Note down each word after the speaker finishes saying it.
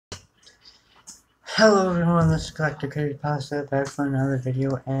Hello everyone, this is Collector Creepypasta back for another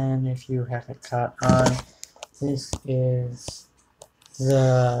video, and if you haven't caught on, this is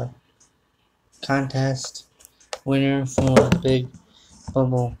the contest winner for the big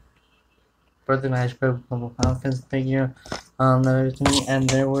bubble birthday match bubble pumpkins figure that I was doing, and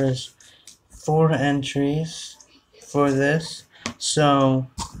there was 4 entries for this, so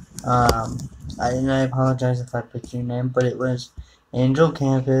I apologize if I picked your name, but it was Angel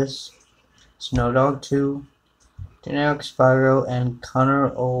Campus, Snowdog 2, Generic Spyro, and Connor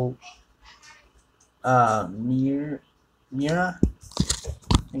Mira, I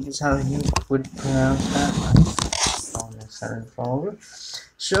think is how you would pronounce that. On this side folder.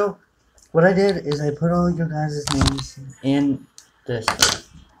 So, what I did is I put all your guys' names in this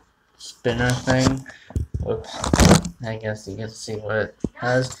spinner thing. Oops. I guess you can see what it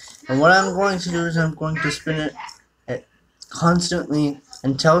has. And what I'm going to do is I'm going to spin it constantly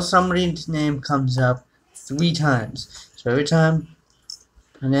until somebody's name comes up 3 times. So every time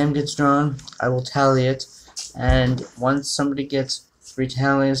a name gets drawn, I will tally it, and once somebody gets 3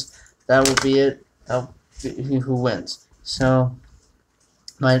 tallies, that will be it. That'll be who wins. So,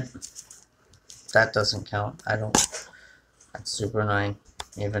 but that doesn't count. That's super annoying.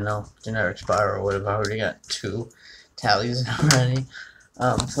 Even though Generic Spyro would have already got 2 tallies already.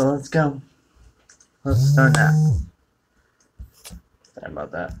 So let's go. Let's start now. Sorry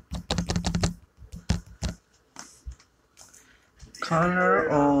about that.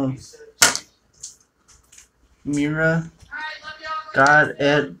 Connor Mira got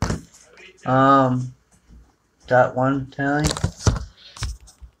it. Got 1 tally.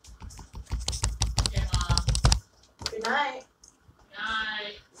 Good night.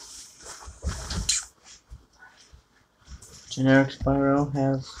 Generic Spyro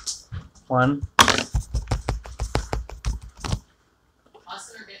has 1.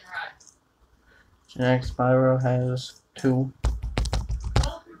 Generic Spyro has 2.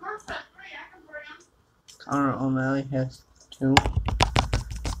 Connor O'Malley has 2.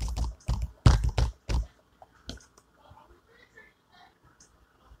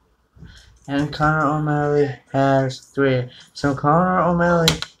 And Connor O'Malley has 3. So Connor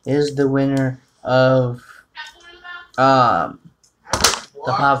O'Malley is the winner of the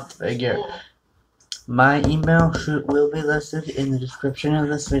pop figure. My email will be listed in the description of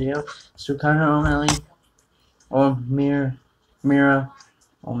this video. So Connor O'Malley or Mira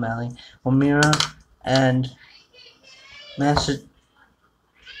O'Malley or Mira, and message.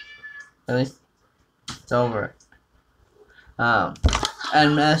 Really? It's over.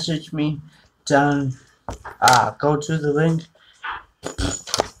 And message me down. Go to the link.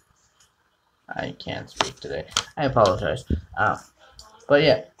 I can't speak today. I apologize. But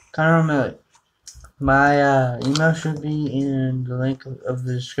yeah, Connor O'Malley. My email should be in the link of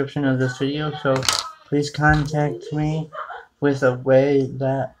the description of this video, so please contact me with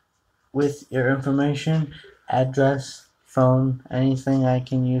with your information, address, phone, anything I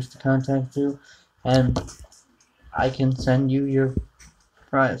can use to contact you, and I can send you your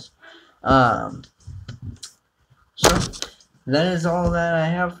prize. So that is all that I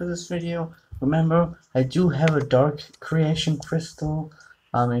have for this video. Remember, I do have a dark creation crystal.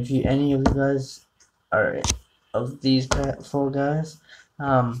 If any of you guys are of these 4 guys,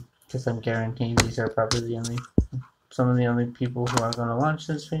 because I'm guaranteeing these are probably some of the only people who are gonna watch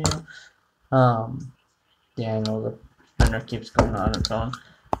this video. Yeah, I know the printer keeps going on its own.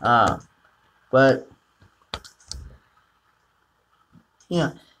 But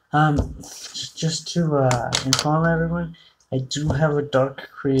yeah, just to inform everyone, I do have a dark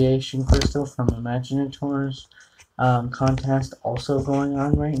creation crystal from Imaginators contest also going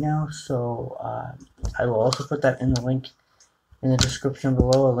on right now, so I will also put that in the link in the description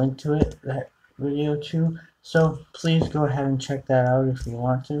below, a link to that video too. So please go ahead and check that out if you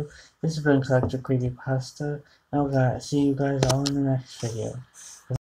want to. This has been Collector Creepypasta, and I'll see you guys all in the next video.